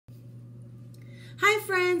Hi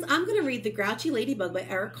friends, I'm going to read The Grouchy Ladybug by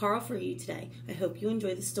Carle for you today. I hope you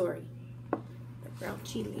enjoy the story. The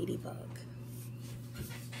Grouchy Ladybug.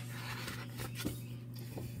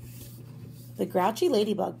 The Grouchy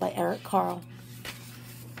Ladybug by Carle.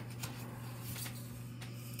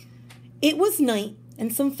 It was night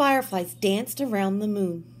and some fireflies danced around the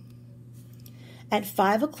moon. At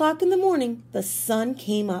 5 o'clock in the morning, the sun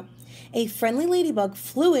came up. A friendly ladybug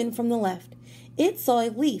flew in from the left. It saw a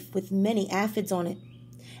leaf with many aphids on it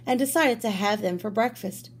and decided to have them for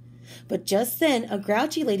breakfast. But just then a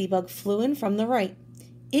grouchy ladybug flew in from the right.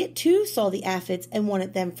 It too saw the aphids and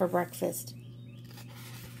wanted them for breakfast.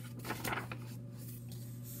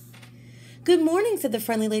 "Good morning," said the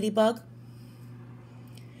friendly ladybug.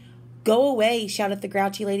 "Go away," shouted the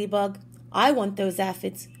grouchy ladybug. "I want those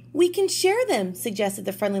aphids." "We can share them," suggested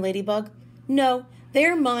the friendly ladybug. "No,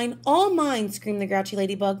 they're mine, all mine," screamed the grouchy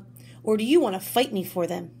ladybug. "Or do you want to fight me for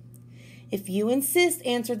them?" "If you insist,"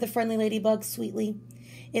 answered the friendly ladybug sweetly.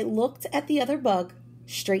 It looked at the other bug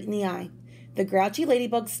straight in the eye. The grouchy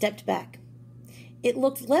ladybug stepped back. It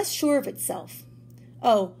looked less sure of itself.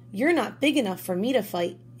 "Oh, you're not big enough for me to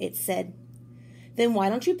fight," it said. "Then why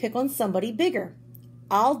don't you pick on somebody bigger?"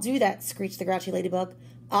 "I'll do that," screeched the grouchy ladybug.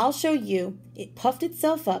 "I'll show you." It puffed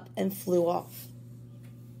itself up and flew off.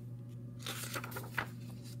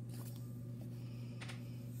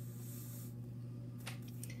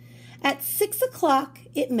 At 6 o'clock,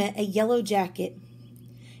 it met a yellow jacket.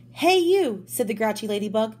 "Hey you," said the grouchy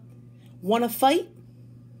ladybug. "Want to fight?"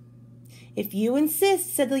 "If you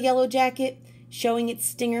insist," said the yellow jacket, showing its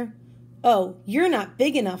stinger. "Oh, you're not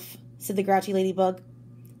big enough," said the grouchy ladybug,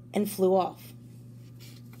 and flew off.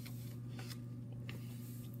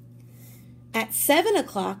 At 7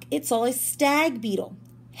 o'clock, it saw a stag beetle.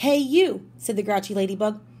 "Hey you," said the grouchy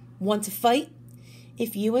ladybug. "Want to fight?"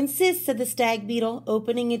 "If you insist," said the stag beetle,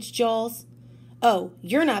 opening its jaws. "Oh,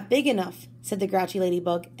 you're not big enough," said the grouchy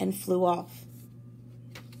ladybug, and flew off.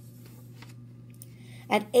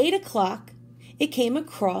 At 8 o'clock, it came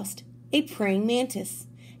across a praying mantis.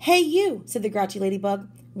 "Hey you," said the grouchy ladybug.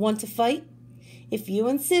 "Want to fight?" "If you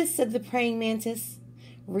insist," said the praying mantis,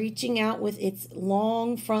 reaching out with its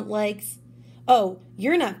long front legs. "Oh,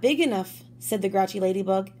 you're not big enough," said the grouchy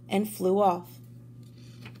ladybug, and flew off.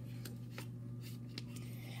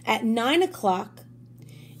 At 9 o'clock,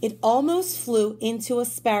 it almost flew into a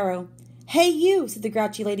sparrow. "Hey you," said the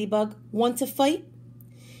grouchy ladybug. "Want to fight?"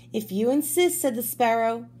 "If you insist," said the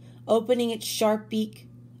sparrow, opening its sharp beak.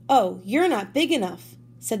 "Oh, you're not big enough,"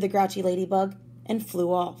 said the grouchy ladybug, and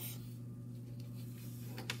flew off.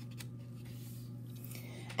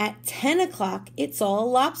 At 10 o'clock, it saw a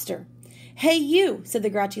lobster. "Hey you," said the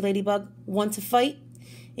grouchy ladybug. "Want to fight?"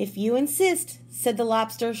 "If you insist," said the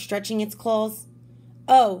lobster, stretching its claws.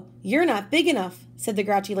 "Oh, you're not big enough," said the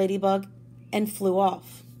grouchy ladybug, and flew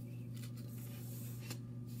off.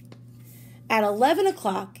 At 11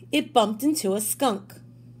 o'clock, it bumped into a skunk.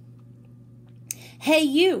 "Hey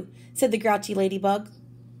you," said the grouchy ladybug.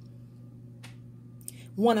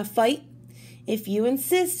 "Want to fight?" "If you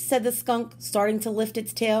insist," said the skunk, starting to lift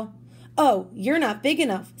its tail. "Oh, you're not big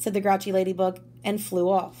enough," said the grouchy ladybug, and flew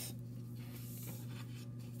off.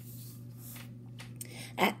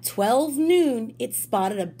 At 12 noon, it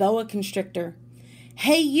spotted a boa constrictor.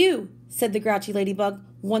 "Hey you," said the grouchy ladybug.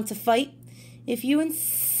 "Want to fight?" "If you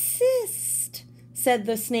insist," said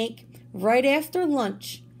the snake, "right after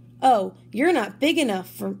lunch." "Oh, you're not big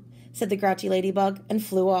enough," said the grouchy ladybug, and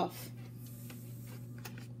flew off.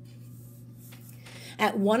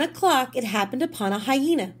 At 1 o'clock, it happened upon a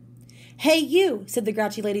hyena. "Hey you," said the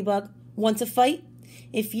grouchy ladybug. "Want to fight?"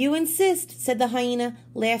 "If you insist," said the hyena,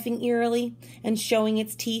 laughing eerily and showing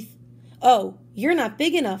its teeth. "Oh, you're not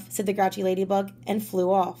big enough," said the grouchy ladybug, and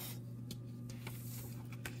flew off.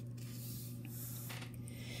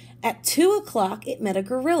 At 2 o'clock, it met a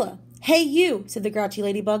gorilla. "Hey you," said the grouchy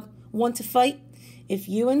ladybug. "Want to fight?" "If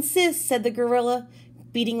you insist," said the gorilla,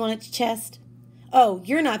 beating on its chest. "Oh,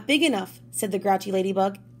 you're not big enough," said the grouchy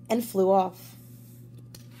ladybug, and flew off.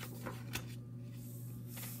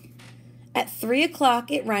 At 3 o'clock,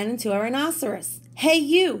 it ran into a rhinoceros. "Hey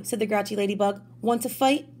you," said the grouchy ladybug. "Want to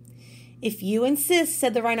fight?" "If you insist,"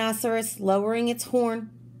 said the rhinoceros, lowering its horn.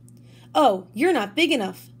 "Oh, you're not big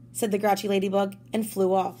enough," said the grouchy ladybug, and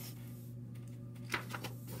flew off.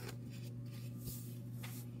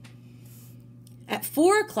 At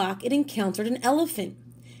 4 o'clock, it encountered an elephant.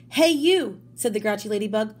 "Hey you," said the grouchy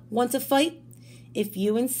ladybug. "Want to fight?" "If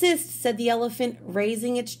you insist," said the elephant,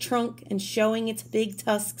 raising its trunk and showing its big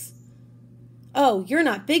tusks. "Oh, you're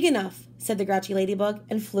not big enough," said the grouchy ladybug,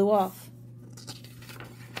 and flew off.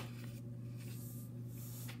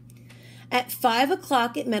 At 5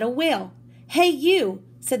 o'clock, it met a whale. "Hey, you,"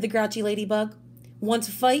 said the Grouchy Ladybug. "Want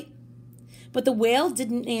to fight?" But the whale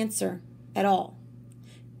didn't answer at all.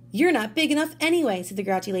 "You're not big enough anyway," said the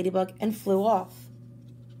Grouchy Ladybug, and flew off.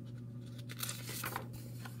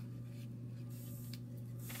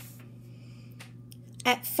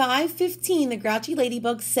 At 5:15, the Grouchy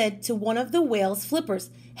Ladybug said to one of the whale's flippers,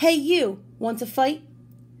 "Hey, you, want to fight?"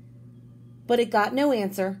 But it got no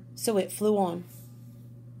answer, so it flew on.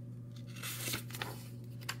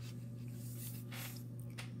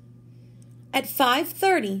 At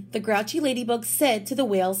 5:30, the Grouchy Ladybug said to the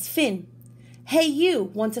whale's fin, "Hey,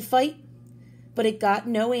 you, want to fight?" But it got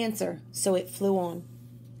no answer, so it flew on.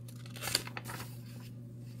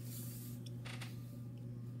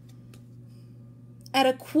 At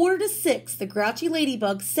 5:45, the Grouchy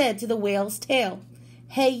Ladybug said to the whale's tail,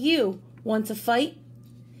 "Hey, you, want to fight?"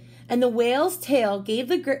 And the whale's tail gave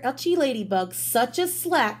the Grouchy Ladybug such a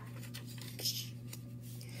slap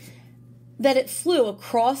that it flew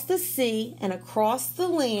across the sea and across the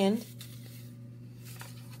land.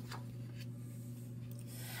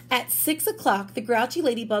 At 6 o'clock, the Grouchy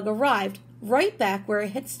Ladybug arrived right back where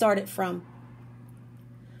it had started from.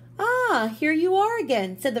 "Ah, here you are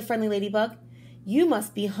again," said the friendly Ladybug. "You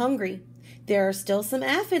must be hungry. There are still some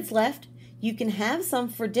aphids left. You can have some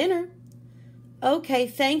for dinner." "Okay,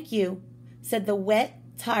 thank you," said the wet,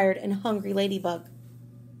 tired, and hungry Ladybug.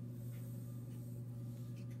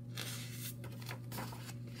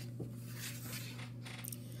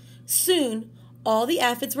 Soon, all the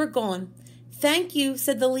aphids were gone. "Thank you,"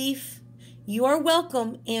 said the leaf. "You are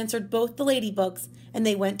welcome," answered both the ladybugs, and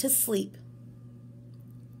they went to sleep.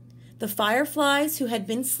 The fireflies, who had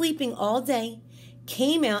been sleeping all day,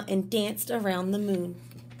 came out and danced around the moon.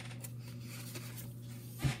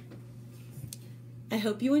 I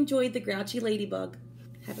hope you enjoyed the Grouchy Ladybug.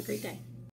 Have a great day.